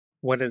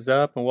What is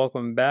up and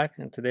welcome back,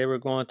 and today we're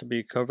going to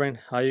be covering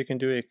how you can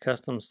do a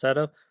custom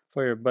setup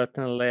for your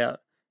button layout.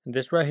 And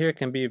this right here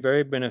can be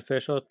very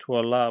beneficial to a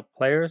lot of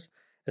players,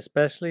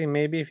 especially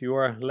maybe if you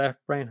are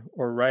left brain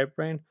or right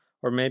brain,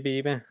 or maybe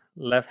even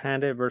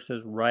left-handed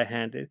versus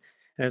right-handed.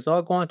 And it's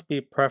all going to be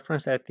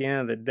preference at the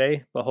end of the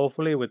day, but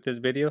hopefully with this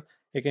video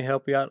it can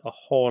help you out a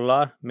whole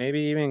lot, maybe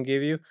even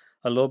give you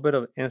a little bit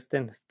of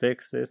instant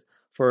fixes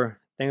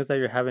for things that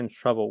you're having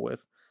trouble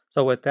with.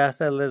 So with that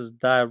said, let's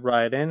dive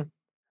right in.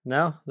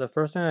 Now, the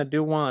first thing I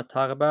do want to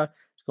talk about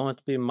is going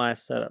to be my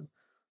setup.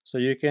 So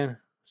you can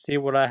see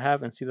what I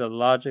have and see the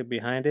logic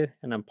behind it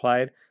and apply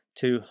it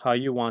to how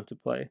you want to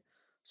play.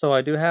 So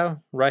I do have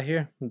right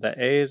here, the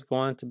A is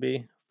going to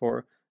be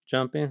for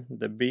jumping,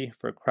 the B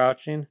for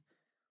crouching,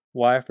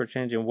 Y for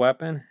changing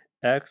weapon,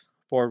 X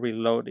for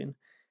reloading.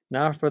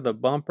 Now for the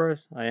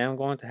bumpers, I am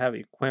going to have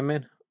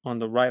equipment on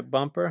the right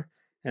bumper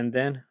and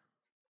then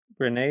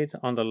grenades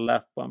on the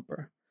left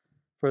bumper.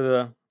 For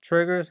the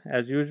triggers,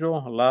 as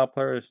usual, a lot of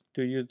players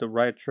do use the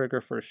right trigger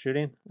for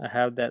shooting. I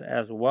have that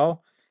as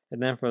well.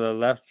 And then for the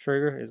left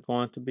trigger is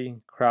going to be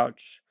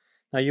crouch.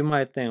 Now you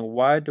might think,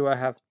 why do I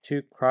have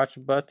two crouch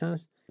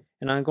buttons?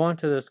 And I'm going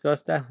to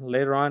discuss that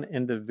later on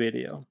in the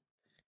video.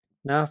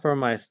 Now for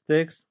my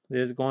sticks,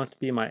 this is going to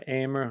be my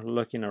aimer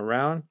looking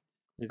around.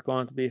 It's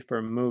going to be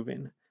for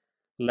moving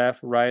left,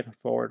 right,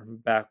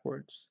 forward,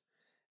 backwards.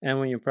 And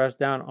when you press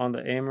down on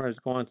the aimer, it's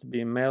going to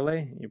be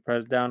melee. You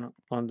press down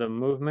on the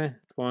movement,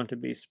 it's going to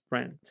be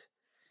sprint.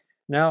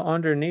 Now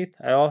underneath,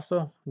 I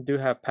also do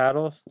have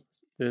paddles.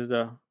 This is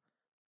a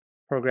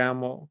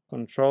programmable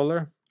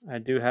controller. I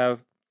do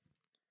have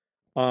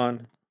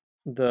on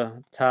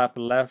the top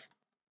left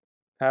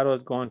paddle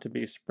is going to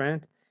be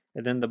sprint,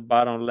 and then the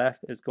bottom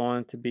left is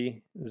going to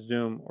be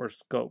zoom or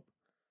scope.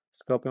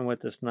 Scoping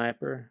with the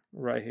sniper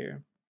right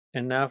here.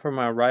 And now for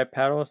my right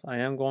paddles, I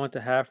am going to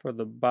have for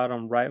the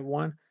bottom right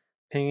one,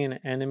 pinging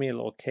enemy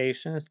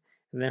locations.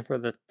 And then for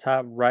the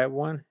top right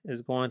one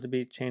is going to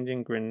be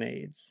changing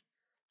grenades.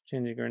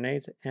 Changing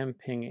grenades and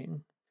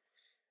pinging.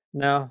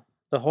 Now,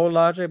 the whole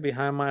logic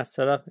behind my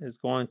setup is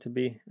going to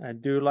be, I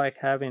do like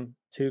having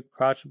two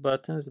crouch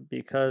buttons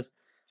because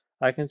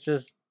I can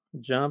just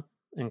jump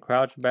and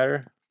crouch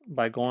better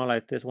by going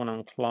like this when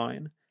I'm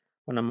clawing.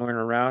 When I'm moving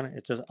around,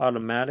 it's just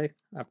automatic.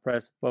 I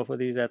press both of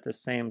these at the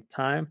same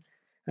time.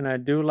 And I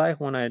do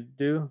like when I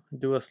do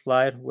a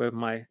slide with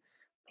my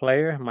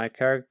player, my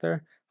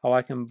character, how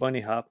I can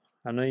bunny hop.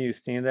 I know you've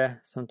seen that.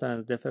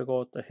 Sometimes it's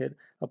difficult to hit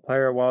a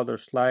player while they're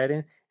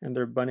sliding and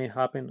they're bunny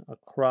hopping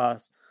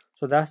across.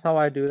 So that's how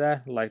I do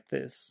that, like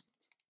this.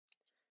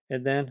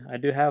 And then I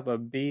do have a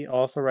B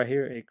also right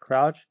here, a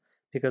crouch,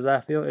 because I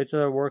feel it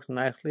just works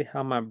nicely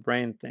how my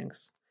brain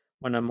thinks.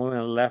 When I'm moving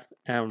left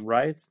and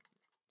right,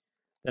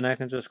 then I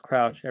can just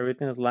crouch.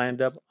 Everything's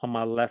lined up on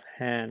my left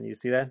hand. You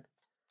see that?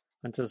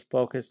 I'm just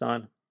focused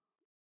on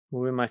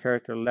moving my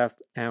character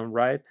left and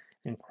right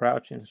and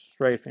crouching,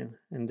 strafing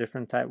in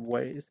different type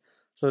ways.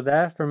 So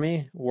that for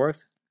me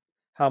works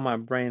how my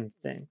brain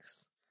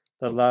thinks,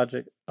 the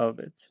logic of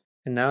it.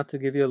 And now to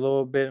give you a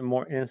little bit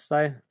more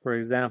insight, for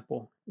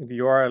example, if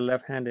you are a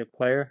left-handed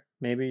player,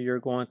 maybe you're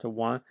going to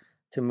want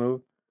to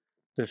move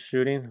the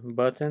shooting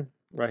button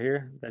right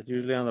here, that's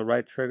usually on the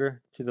right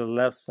trigger, to the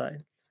left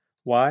side.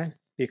 Why?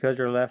 Because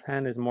your left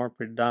hand is more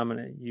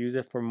predominant. Use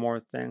it for more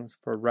things,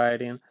 for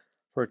writing,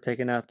 for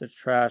taking out the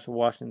trash,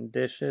 washing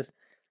dishes.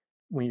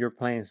 When you're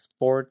playing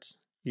sports,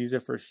 use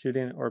it for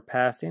shooting or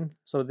passing.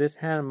 So this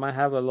hand might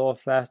have a little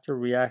faster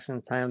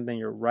reaction time than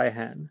your right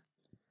hand.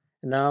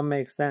 And now it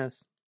makes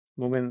sense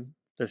moving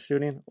the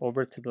shooting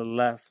over to the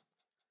left.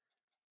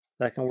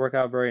 That can work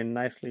out very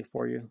nicely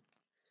for you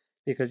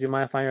because you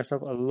might find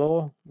yourself a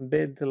little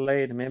bit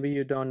delayed. Maybe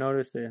you don't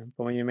notice it,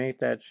 but when you make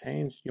that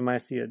change, you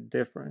might see a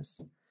difference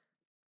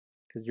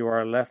because you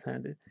are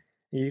left-handed.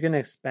 And you can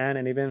expand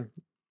and even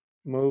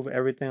move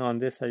everything on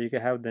this side. You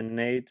can have the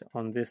nades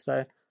on this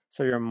side,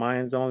 so your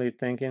mind's only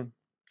thinking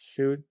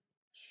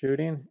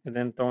shooting, and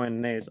then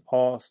throwing nades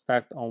all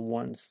stacked on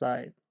one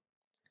side.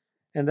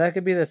 And that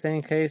could be the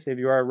same case if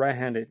you are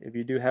right-handed. If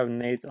you do have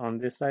nades on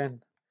this side,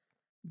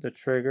 the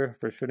trigger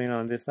for shooting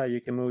on this side, you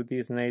can move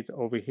these nades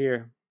over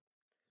here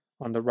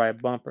on the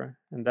right bumper,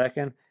 and that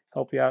can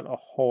help you out a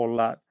whole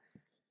lot.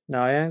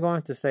 Now I am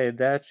going to say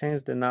that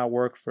change did not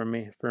work for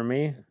me. For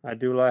me, I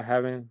do like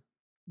having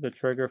the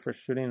trigger for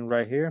shooting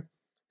right here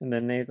and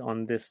the nades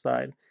on this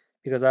side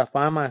because I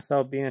find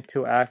myself being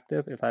too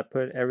active if I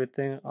put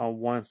everything on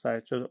one side.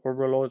 It just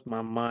overloads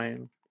my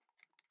mind.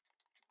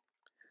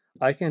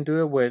 I can do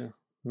it with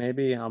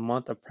maybe a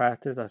month of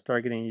practice. I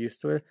start getting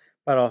used to it,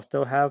 but I'll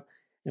still have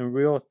in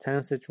real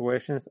tense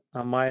situations,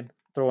 I might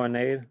throw a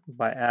nade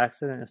by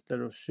accident instead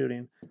of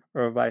shooting,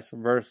 or vice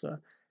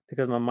versa,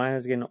 because my mind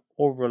is getting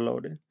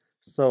overloaded.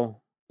 So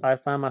I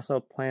find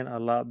myself playing a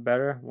lot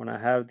better when I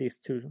have these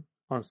two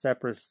on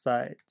separate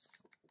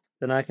sides.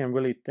 Then I can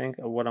really think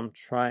of what I'm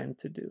trying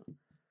to do.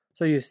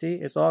 So you see,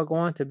 it's all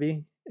going to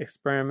be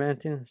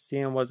experimenting,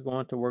 seeing what's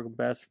going to work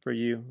best for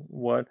you,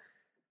 what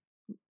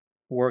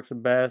works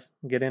best,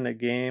 get in the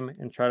game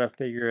and try to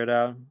figure it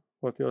out.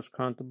 what feels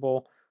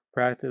comfortable,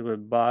 practice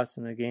with bots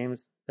in the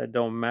games that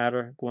don't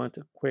matter, go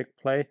into quick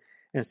play,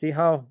 and see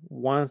how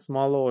one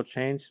small little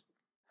change,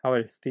 how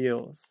it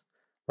feels,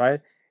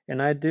 right?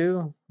 And I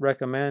do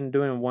recommend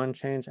doing one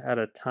change at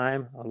a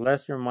time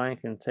unless your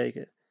mind can take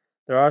it.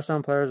 There are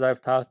some players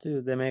I've talked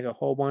to, they make a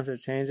whole bunch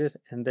of changes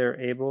and they're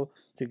able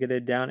to get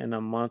it down in a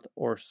month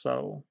or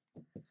so.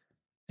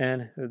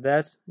 And if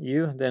that's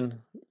you, then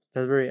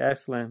that's very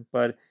excellent.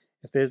 But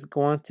if it's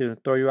going to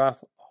throw you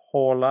off a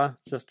whole lot,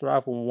 just start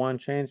off with one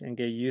change and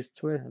get used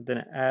to it, and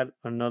then add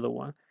another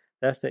one.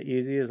 That's the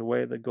easiest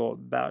way to go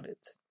about it.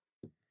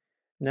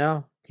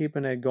 Now,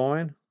 keeping it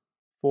going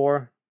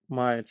for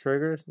my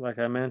triggers, like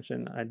I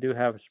mentioned, I do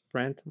have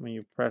sprint when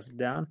you press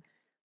down,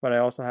 but I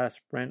also have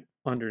sprint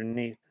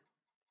underneath.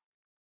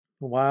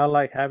 Why I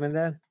like having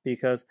that?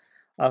 Because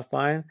I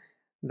find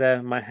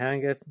that my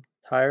hand gets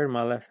tired,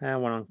 my left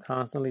hand, when I'm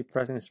constantly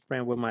pressing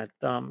sprint with my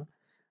thumb.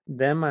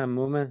 Then my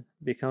movement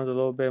becomes a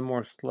little bit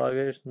more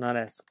sluggish, not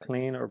as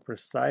clean or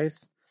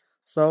precise.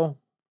 So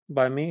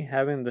by me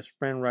having the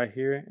sprint right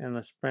here and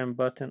the sprint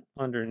button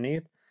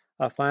underneath,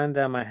 I find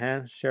that my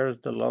hand shares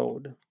the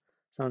load.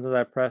 Sometimes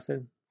I press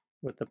it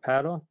with the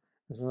paddle,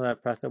 and sometimes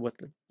I press it with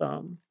the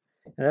thumb.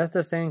 And that's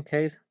the same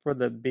case for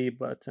the B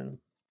button.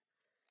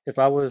 If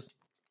I was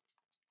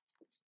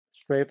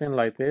strafing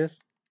like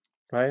this,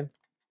 right,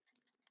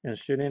 and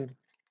shooting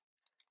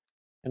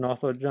and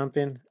also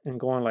jumping and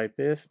going like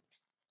this,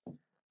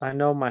 I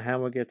know my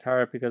hand will get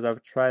tired because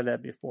I've tried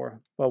that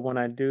before. But when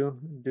I do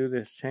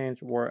this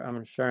change where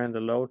I'm sharing the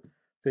load,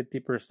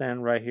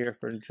 50% right here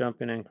for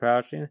jumping and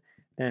crouching,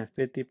 then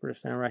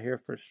 50% right here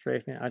for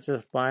strafing, I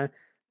just find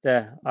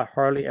that I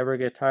hardly ever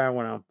get tired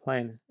when I'm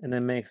playing, and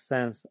it makes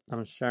sense.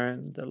 I'm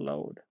sharing the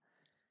load.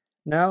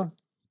 Now,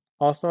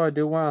 also I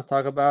do want to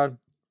talk about,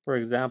 for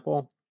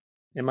example,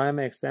 it might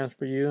make sense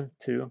for you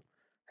to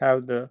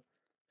have the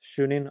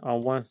shooting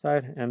on one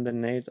side and the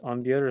nades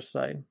on the other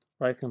side,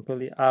 right?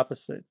 Completely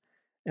opposite.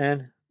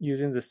 And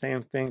using the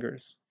same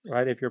fingers,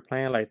 right? If you're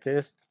playing like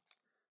this,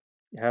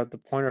 you have the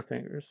pointer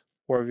fingers.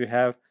 Or if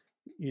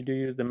you do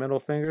use the middle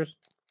fingers,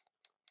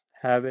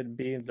 have it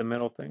be the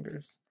middle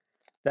fingers.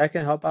 That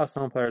can help out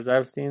some players.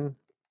 I've seen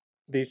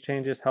these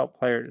changes help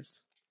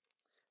players.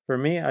 For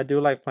me, I do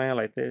like playing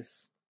like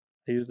this.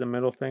 I use the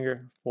middle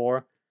finger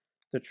for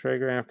the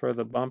trigger and for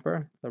the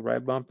bumper, the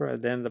right bumper,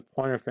 and then the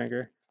pointer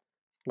finger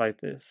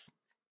like this.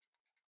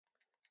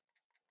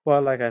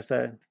 But like I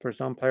said, for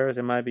some players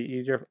it might be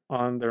easier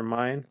on their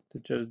mind to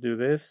just do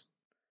this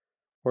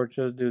or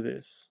just do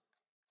this.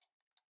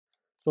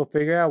 So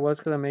figure out what's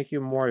going to make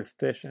you more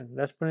efficient.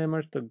 That's pretty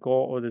much the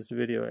goal of this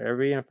video.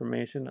 Every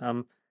information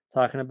I'm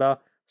talking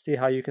about, see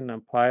how you can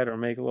apply it or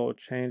make little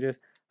changes,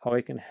 how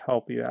it can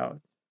help you out.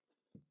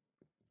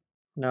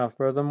 Now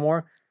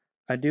furthermore,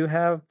 I do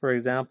have, for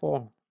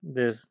example,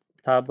 this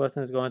top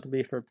button is going to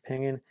be for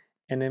pinging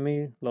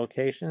enemy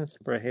locations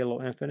for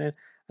Halo Infinite.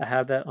 I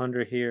have that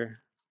under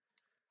here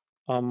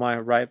on my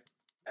right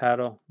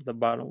paddle, the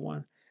bottom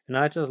one. And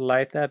I just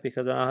like that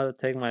because I don't have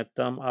to take my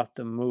thumb off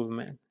the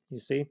movement, you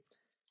see?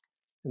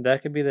 And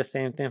that could be the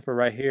same thing for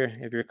right here.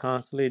 If you're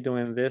constantly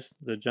doing this,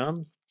 the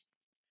jump,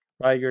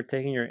 right, you're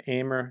taking your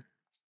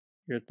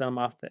thumb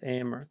off the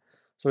aimer.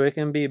 So it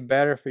can be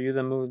better for you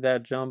to move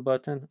that jump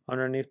button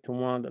underneath to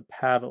one of the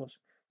paddles.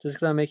 Just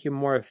gonna make you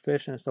more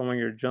efficient so when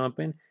you're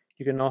jumping,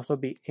 you can also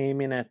be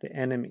aiming at the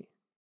enemy.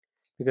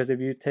 Because if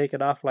you take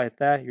it off like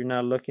that, you're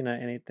not looking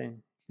at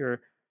anything.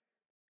 Your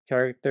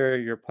character,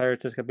 your player is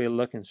just gonna be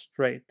looking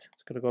straight.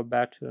 It's gonna go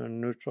back to the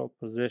neutral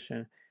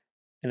position.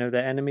 And if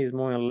the enemy is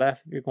moving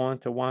left, you're going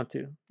to want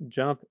to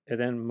jump and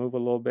then move a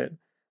little bit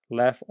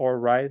left or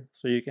right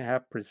so you can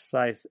have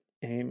precise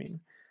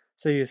aiming.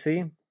 So you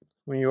see,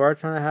 when you are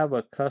trying to have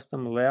a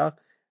custom layout,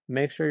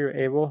 make sure you're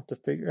able to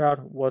figure out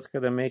what's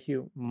going to make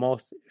you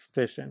most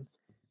efficient.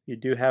 You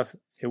do have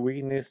a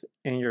weakness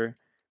in your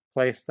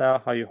play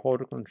style, how you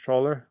hold a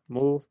controller,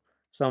 move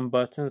some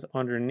buttons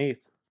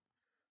underneath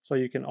so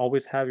you can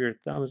always have your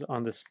thumbs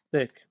on the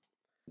stick.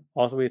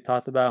 Also, we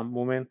talked about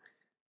moving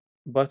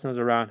buttons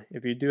around.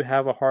 If you do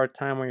have a hard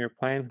time when you're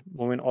playing,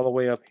 moving all the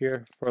way up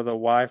here for the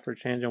Y for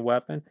changing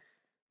weapon,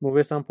 move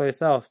it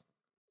someplace else.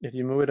 If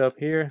you move it up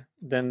here,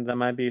 then that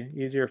might be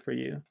easier for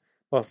you.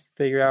 But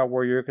figure out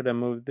where you're going to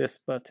move this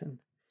button.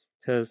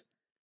 Because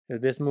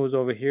if this moves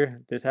over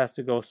here, this has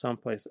to go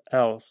someplace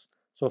else.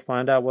 So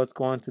find out what's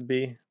going to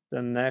be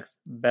the next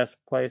best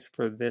place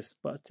for this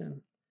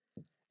button.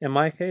 In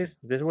my case,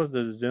 this was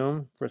the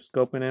zoom for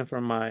scoping in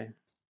for my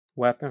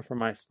weapon, for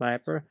my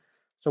sniper.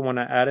 So when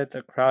I added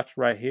the crouch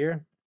right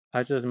here,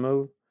 I just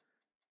moved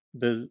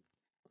the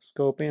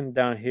scoping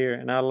down here.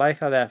 And I like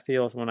how that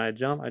feels when I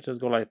jump. I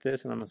just go like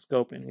this and I'm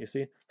scoping. You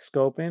see?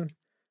 Scoping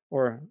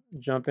or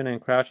jumping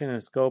and crouching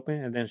and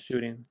scoping and then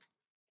shooting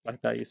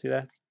like that. You see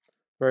that?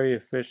 Very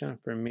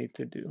efficient for me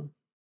to do.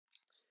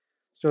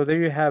 So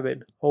there you have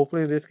it.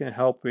 Hopefully this can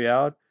help you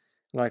out.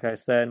 Like I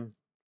said,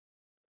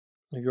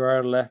 if you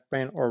are left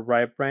brain or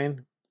right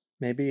brain,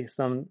 maybe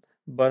some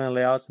button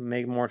layouts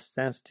make more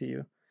sense to you.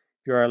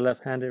 If you are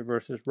left-handed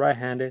versus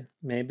right-handed,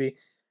 maybe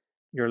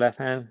your left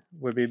hand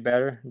would be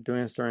better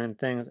doing certain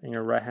things and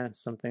your right hand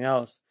something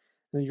else.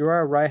 If you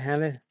are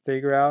right-handed,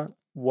 figure out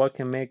what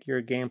can make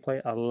your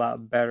gameplay a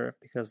lot better,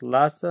 because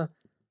lots of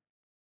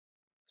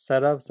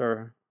setups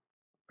or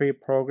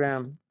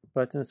pre-programmed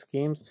button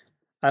schemes,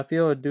 I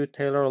feel do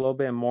tailor a little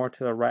bit more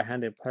to the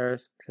right-handed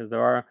players because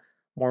there are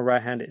more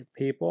right-handed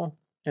people.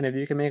 And if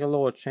you can make a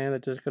little change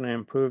that's just going to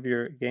improve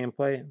your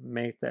gameplay,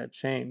 make that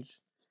change.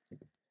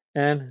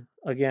 And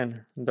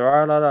again, there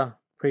are a lot of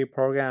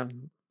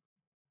pre-programmed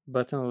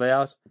button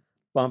layouts,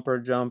 bumper,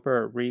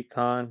 jumper,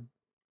 recon,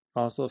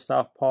 also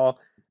southpaw,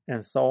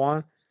 and so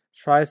on.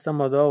 Try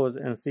some of those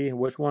and see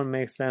which one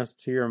makes sense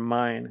to your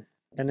mind.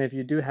 And if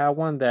you do have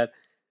one that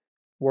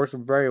works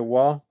very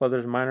well, but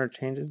there's minor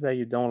changes that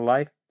you don't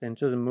like, then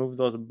just move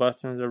those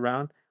buttons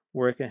around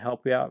where it can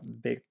help you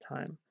out big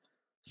time.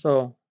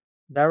 So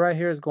that right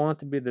here is going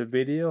to be the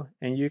video,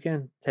 and you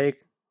can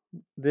take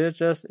this is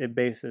just a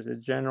basis, a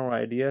general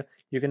idea.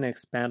 You can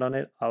expand on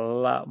it a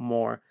lot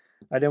more.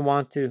 I didn't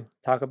want to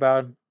talk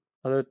about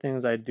other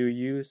things I do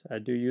use. I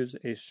do use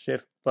a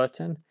shift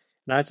button,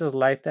 and I just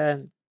like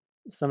that.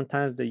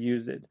 Sometimes they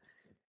use it.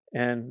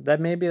 And that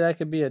maybe that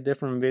could be a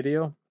different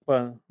video,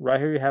 but right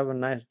here you have a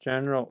nice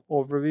general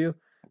overview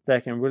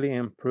that can really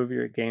improve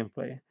your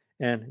gameplay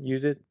and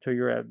use it to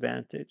your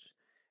advantage.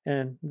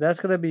 And that's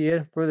going to be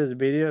it for this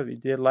video. If you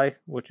did like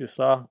what you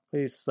saw,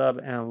 please sub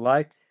and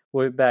like.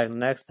 We'll be back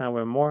next time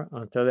with more.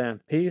 Until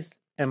then, peace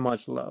and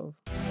much love.